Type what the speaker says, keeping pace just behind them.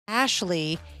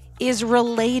Ashley is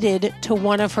related to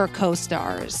one of her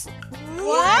co-stars.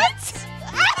 What?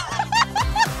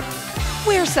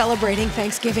 We're celebrating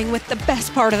Thanksgiving with the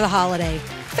best part of the holiday,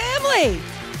 family.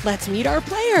 Let's meet our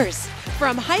players.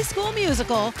 From High School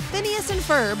Musical, Phineas and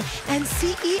Ferb, and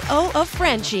CEO of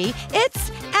Frenchie,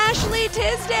 it's Ashley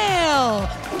Tisdale,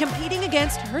 competing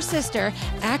against her sister,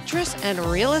 actress and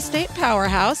real estate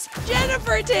powerhouse,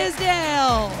 Jennifer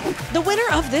Tisdale. The winner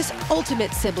of this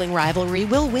ultimate sibling rivalry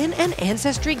will win an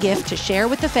Ancestry gift to share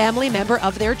with the family member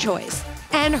of their choice,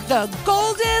 and the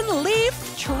Golden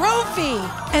Leaf Trophy.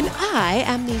 And I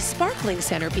am the sparkling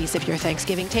centerpiece of your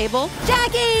Thanksgiving table,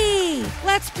 Jackie.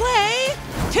 Let's play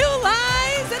Two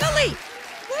Lies and a Leaf.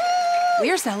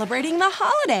 We're celebrating the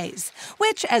holidays,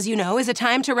 which, as you know, is a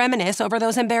time to reminisce over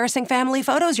those embarrassing family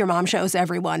photos your mom shows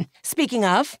everyone. Speaking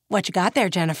of, what you got there,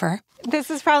 Jennifer?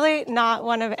 This is probably not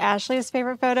one of Ashley's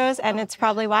favorite photos, and it's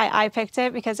probably why I picked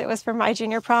it, because it was for my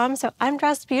junior prom, so I'm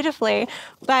dressed beautifully.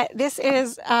 But this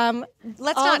is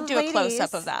Let's not do a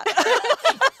close-up of that.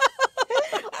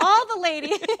 all the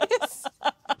ladies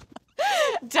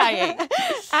Dying.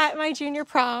 at my junior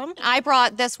prom. I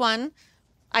brought this one.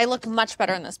 I look much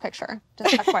better in this picture.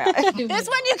 Just FYI. This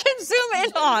one you can zoom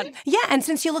in on. Yeah, and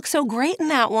since you look so great in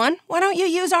that one, why don't you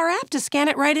use our app to scan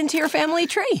it right into your family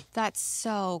tree? That's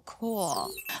so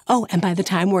cool. Oh, and by the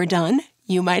time we're done,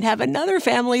 you might have another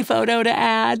family photo to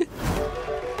add.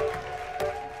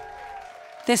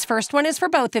 This first one is for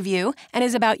both of you and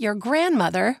is about your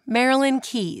grandmother, Marilyn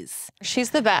Keyes. She's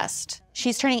the best.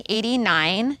 She's turning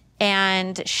 89.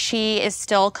 And she is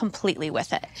still completely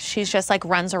with it. She's just like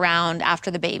runs around after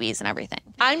the babies and everything.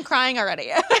 I'm crying already.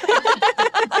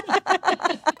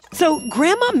 So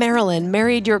Grandma Marilyn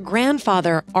married your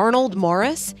grandfather, Arnold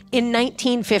Morris, in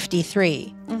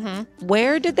 1953. Mm-hmm.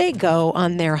 Where did they go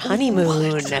on their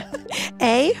honeymoon?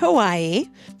 A, Hawaii,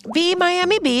 B,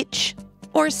 Miami Beach,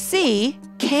 or C,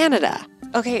 Canada?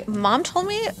 Okay, Mom told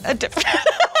me a different...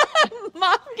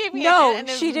 Mom gave me a No, hint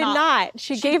and she it's did not.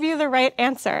 She gave you the right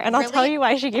answer, and I'll tell you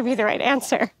why she gave you the right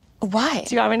answer. Why?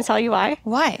 Do you want me to tell you why?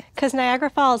 Why? Because Niagara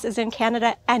Falls is in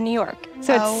Canada and New York.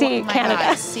 So it's C, Canada.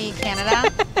 God. C,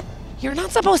 Canada. You're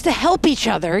not supposed to help each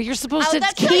other. You're supposed to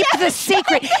keep the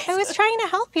secret. I was trying to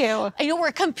help you. I know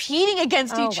we're competing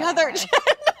against each other.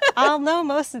 I'll know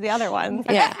most of the other ones.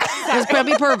 Yeah, it's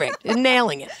probably perfect.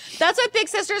 Nailing it. That's what big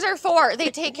sisters are for. They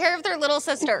take care of their little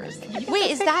sisters. Wait,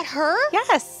 is that her?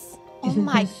 Yes. Oh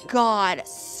my God,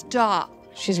 stop.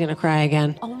 She's gonna cry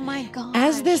again. Oh my God.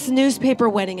 As this newspaper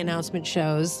wedding announcement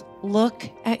shows, look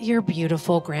at your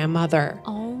beautiful grandmother.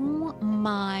 Oh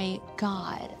my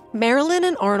God. Marilyn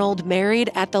and Arnold married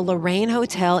at the Lorraine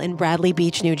Hotel in Bradley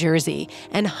Beach, New Jersey,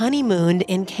 and honeymooned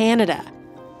in Canada.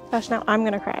 Gosh, now I'm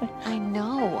gonna cry. I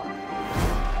know.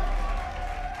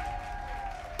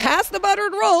 Pass the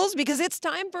buttered rolls because it's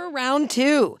time for round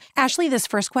two. Ashley, this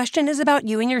first question is about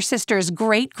you and your sister's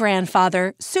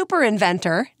great-grandfather, super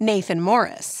inventor, Nathan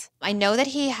Morris. I know that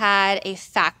he had a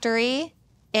factory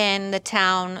in the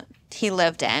town he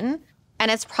lived in,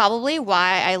 and it's probably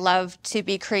why I love to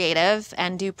be creative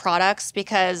and do products,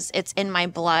 because it's in my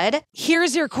blood.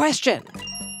 Here's your question.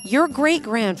 Your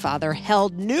great-grandfather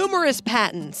held numerous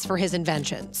patents for his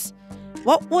inventions.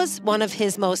 What was one of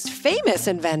his most famous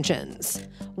inventions?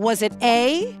 Was it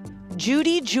A,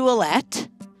 Judy Jewelette,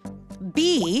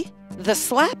 B, the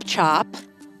slap chop,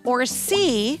 or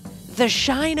C, the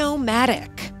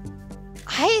Shine-O-Matic?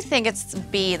 I think it's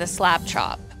B, the slap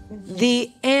chop.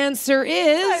 The answer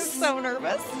is... I'm so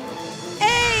nervous.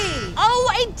 A!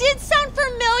 Oh, it did sound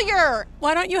familiar.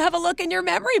 Why don't you have a look in your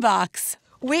memory box?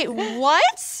 Wait,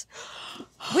 what?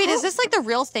 Wait, is this like the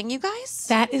real thing, you guys?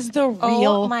 That is the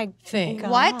real thing.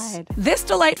 God. What? This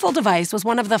delightful device was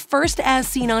one of the first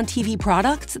as-seen-on-TV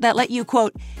products that let you,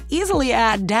 quote, easily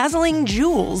add dazzling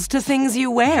jewels to things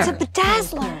you wear. It's a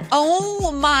bedazzler.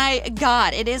 Oh my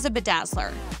God, it is a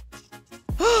bedazzler.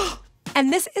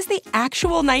 And this is the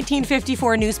actual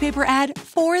 1954 newspaper ad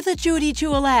for the Judy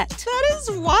Jewelette. That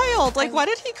is wild. Like, why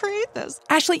did he create this?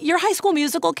 Ashley, your High School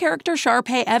Musical character,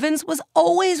 Sharpay Evans, was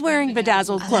always wearing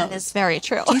bedazzled clothes. That is very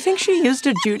true. Do you think she used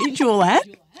a Judy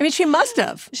Jewelette? I mean, she must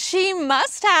have. She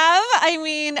must have. I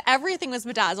mean, everything was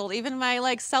bedazzled, even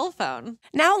my, cell phone.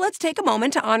 Now let's take a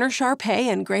moment to honor Sharpay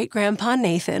and great-grandpa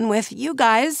Nathan with you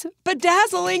guys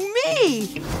bedazzling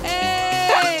me.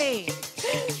 Hey!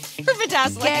 For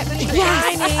bedazzling.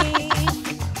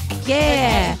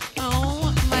 Yeah.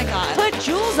 Oh, my God. Put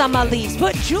jewels on my leaves.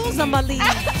 Put jewels on my leaves.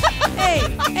 Hey,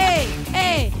 hey,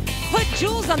 hey. Put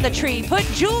jewels on the tree. Put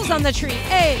jewels on the tree.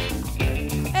 Hey,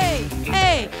 hey,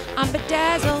 hey. I'm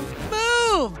bedazzled.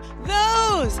 Move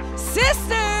those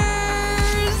sisters.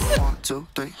 1, 2,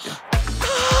 3, yeah.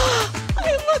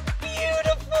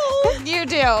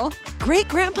 you.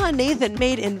 Great-grandpa Nathan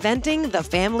made inventing the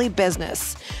family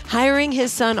business, hiring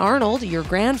his son Arnold, your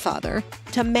grandfather,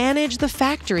 to manage the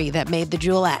factory that made the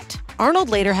jewelette. Arnold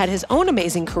later had his own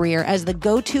amazing career as the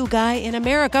go-to guy in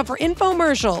America for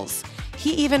infomercials.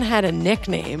 He even had a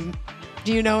nickname.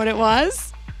 Do you know what it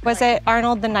was? Was it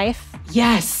Arnold the Knife?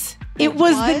 Yes, it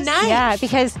was the knife. Yeah,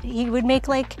 because he would make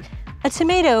like a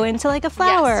tomato into like a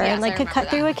flower Yes, and like I could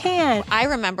cut remember through a can. I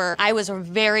remember I was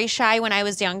very shy when I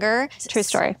was younger. True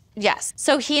story. Yes.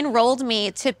 So he enrolled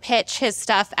me to pitch his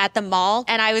stuff at the mall,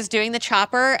 and I was doing the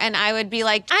chopper, and I would be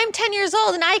like, I'm 10 years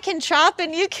old and I can chop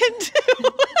and you can do.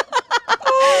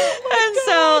 And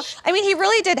so, I mean, he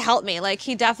really did help me. Like,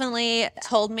 he definitely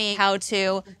told me how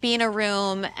to be in a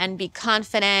room and be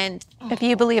confident. If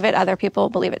you believe it, other people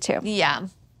believe it too. Yeah.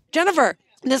 Jennifer,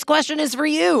 this question is for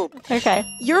you. Okay.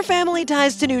 Your family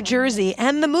ties to New Jersey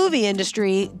and the movie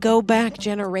industry go back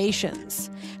generations.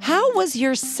 How was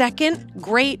your second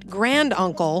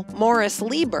great-granduncle, Morris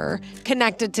Lieber,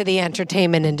 connected to the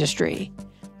entertainment industry?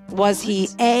 Was he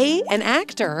A, an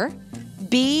actor,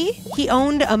 B, he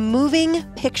owned a moving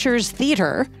pictures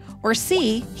theater, or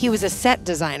C, he was a set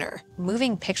designer?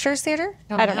 Moving pictures theater?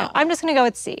 I don't know. I'm just going to go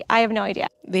with C. I have no idea.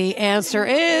 The answer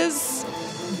is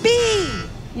B.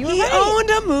 You were He right. owned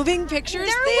a moving pictures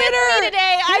They're theater. with me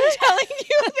today. I'm telling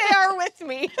you, they are with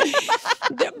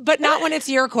me. But not when it's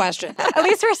your question. At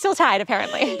least we're still tied,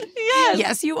 apparently.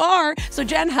 Yes, you are. So,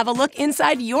 Jen, have a look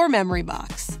inside your memory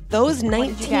box. Those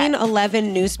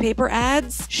 1911 newspaper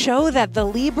ads show that the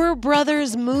Lieber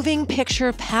Brothers Moving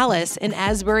Picture Palace in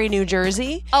Asbury, New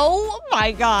Jersey, Oh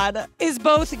my God. is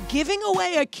both giving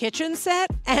away a kitchen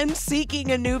set and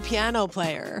seeking a new piano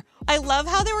player. I love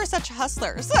how they were such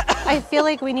hustlers. I feel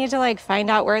like we need to like find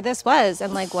out where this was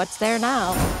and like what's there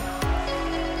now.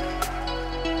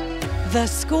 The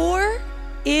score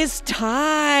is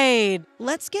tied.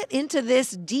 Let's get into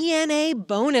this DNA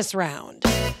bonus round.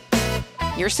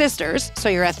 You're sisters, so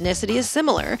your ethnicity is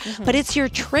similar, but it's your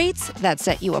traits that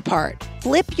set you apart.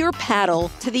 Flip your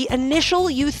paddle to the initial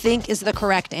you think is the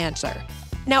correct answer.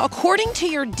 Now, according to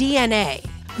your DNA,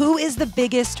 who is the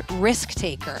biggest risk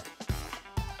taker?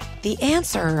 The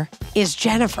answer is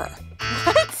Jennifer.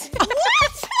 What?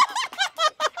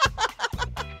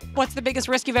 What's the biggest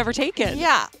risk you've ever taken?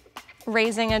 Yeah,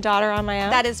 Raising a daughter on my own.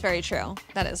 that is very true.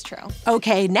 That is true.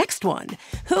 Okay, next one.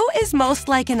 Who is most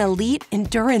like an elite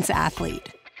endurance athlete?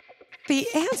 The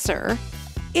answer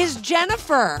is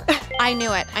Jennifer. I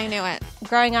knew it. I knew it.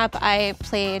 Growing up, I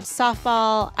played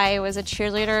softball. I was a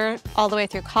cheerleader all the way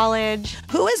through college.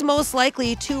 Who is most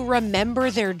likely to remember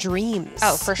their dreams?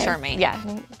 Oh, for sure me. Yeah.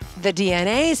 The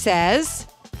DNA says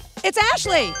it's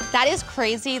Ashley. That is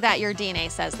crazy that your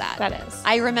DNA says that. That is.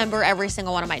 I remember every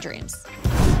single one of my dreams.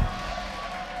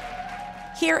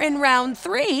 Here in round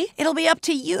 3, it'll be up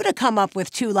to you to come up with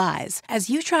 2 lies as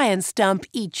you try and stump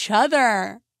each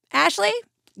other. Ashley,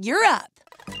 you're up.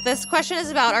 This question is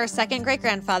about our second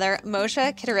great-grandfather,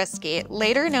 Moshe Kitarisky,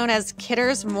 later known as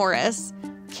Kitters Morris.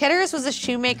 Kitters was a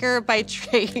shoemaker by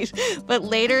trade, but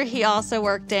later he also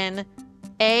worked in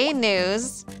A,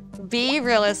 news, B,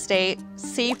 real estate,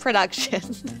 C, production.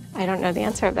 I don't know the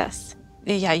answer of this.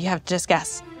 Yeah, you have to just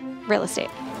guess. Real estate.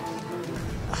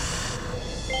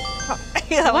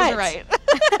 Yeah, that What? was right.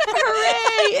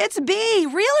 Hooray, it's B,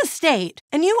 real estate.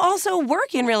 And you also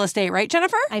work in real estate, right,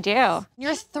 Jennifer? I do.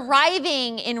 You're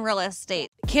thriving in real estate.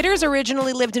 Kitters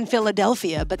originally lived in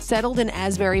Philadelphia, but settled in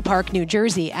Asbury Park, New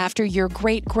Jersey after your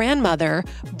great-grandmother,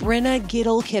 Brenna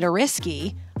Giddle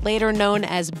Kitarisky, later known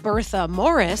as Bertha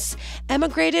Morris,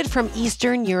 emigrated from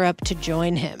Eastern Europe to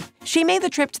join him. She made the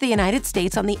trip to the United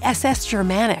States on the SS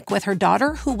Germanic with her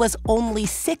daughter, who was only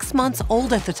 6 months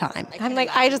old at the time. I'm like,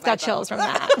 I just got chills from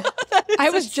that. I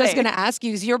was just going to ask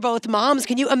you, 'cause you're both moms.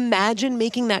 Can you imagine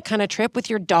making that kind of trip with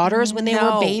your daughters when they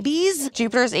were babies?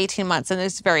 Jupiter's 18 months and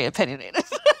it's very opinionated.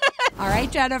 All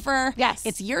right, Jennifer. Yes.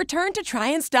 It's your turn to try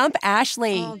and stump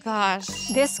Ashley. Oh gosh.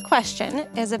 This question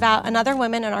is about another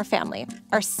woman in our family,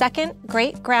 our second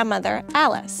great-grandmother,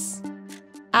 Alice.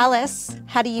 Alice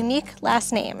had a unique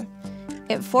last name.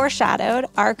 It foreshadowed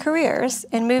our careers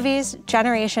in movies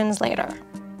generations later.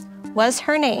 Was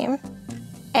her name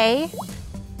A,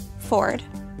 Ford,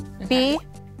 B,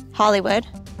 Hollywood,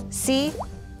 C,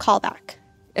 Callback?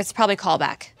 It's probably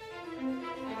callback.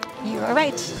 You are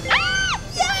right.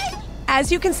 As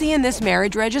you can see in this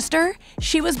marriage register,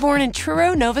 she was born in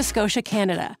Truro, Nova Scotia,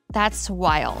 Canada. That's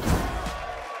wild.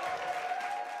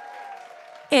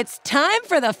 It's time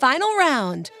for the final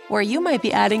round, where you might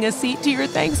be adding a seat to your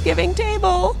Thanksgiving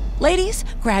table. Ladies,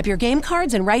 grab your game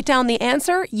cards and write down the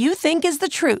answer you think is the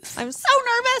truth. I'm so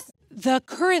nervous. The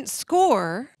current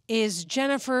score is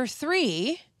Jennifer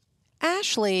 3,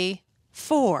 Ashley,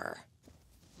 4.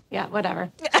 Yeah,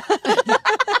 whatever.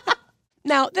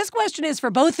 Now, this question is for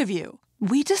both of you.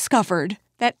 We discovered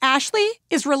that Ashley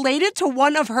is related to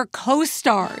one of her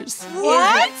co-stars.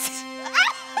 What?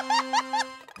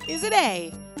 Is it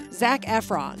A, Zac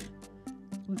Efron,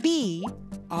 B,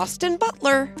 Austin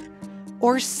Butler,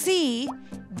 or C,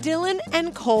 Dylan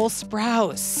and Cole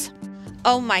Sprouse?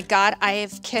 Oh my God,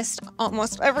 I've kissed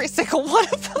almost every single one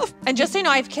of them. And just so you know,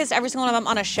 I've kissed every single one of them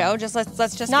on a show.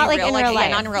 Let's just not be like real. in real life.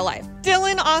 Yeah, not in real life.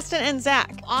 Dylan, Austin, and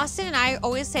Zach. Austin and I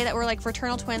always say that we're like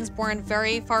fraternal twins born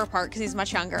very far apart because he's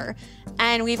much younger.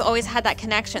 And we've always had that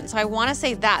connection. So I want to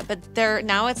say that, but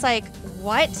now it's like,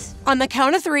 what? On the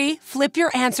count of 3, flip your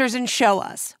answers and show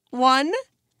us. 1,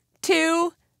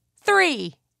 2,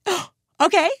 3.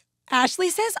 Okay, Ashley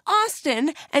says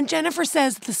Austin, and Jennifer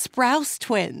says the Sprouse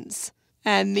twins.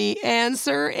 And the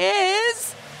answer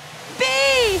is B,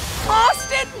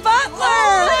 Austin Butler.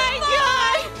 Oh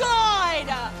my God!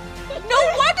 No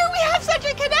wonder we have such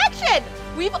a connection.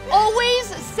 We've always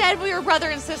said we were brother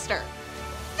and sister.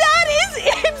 That is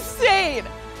insane.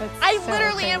 I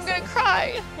literally am gonna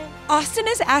cry. Austin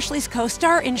is Ashley's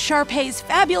co-star in Sharpay's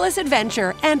Fabulous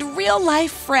Adventure and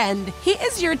real-life friend. He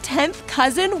is your 10th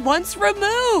cousin once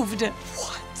removed.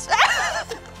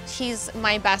 What? He's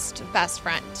my best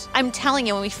friend. I'm telling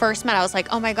you, when we first met, I was like,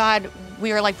 oh my God,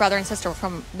 we were like brother and sister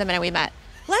from the minute we met.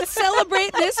 Let's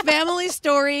celebrate this family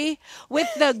story with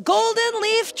the Golden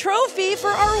Leaf Trophy for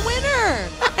our winner.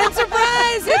 And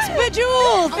surprise, it's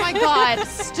Bejeweled. Oh my God,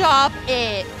 stop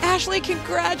it. Ashley,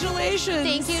 congratulations.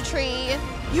 Thank you, Tree.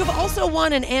 You've also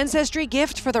won an Ancestry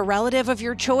gift for the relative of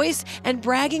your choice and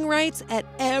bragging rights at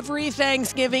every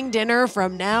Thanksgiving dinner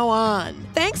from now on.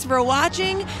 Thanks for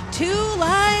watching 2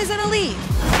 Lies and a Leaf.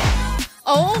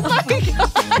 Oh my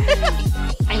God.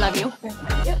 I love you.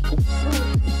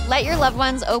 Let your loved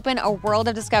ones open a world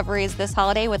of discoveries this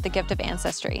holiday with the gift of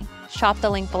Ancestry. Shop the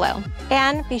link below.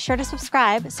 And be sure to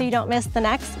subscribe so you don't miss the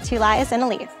next 2 Lies and a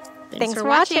Leaf. Thanks for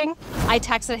watching. I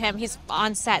texted him. He's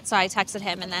on set, so I texted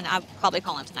him, and then I'll probably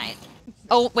call him tonight.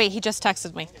 Oh, wait, he just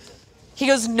texted me. He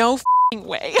goes, no f***ing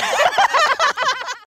way.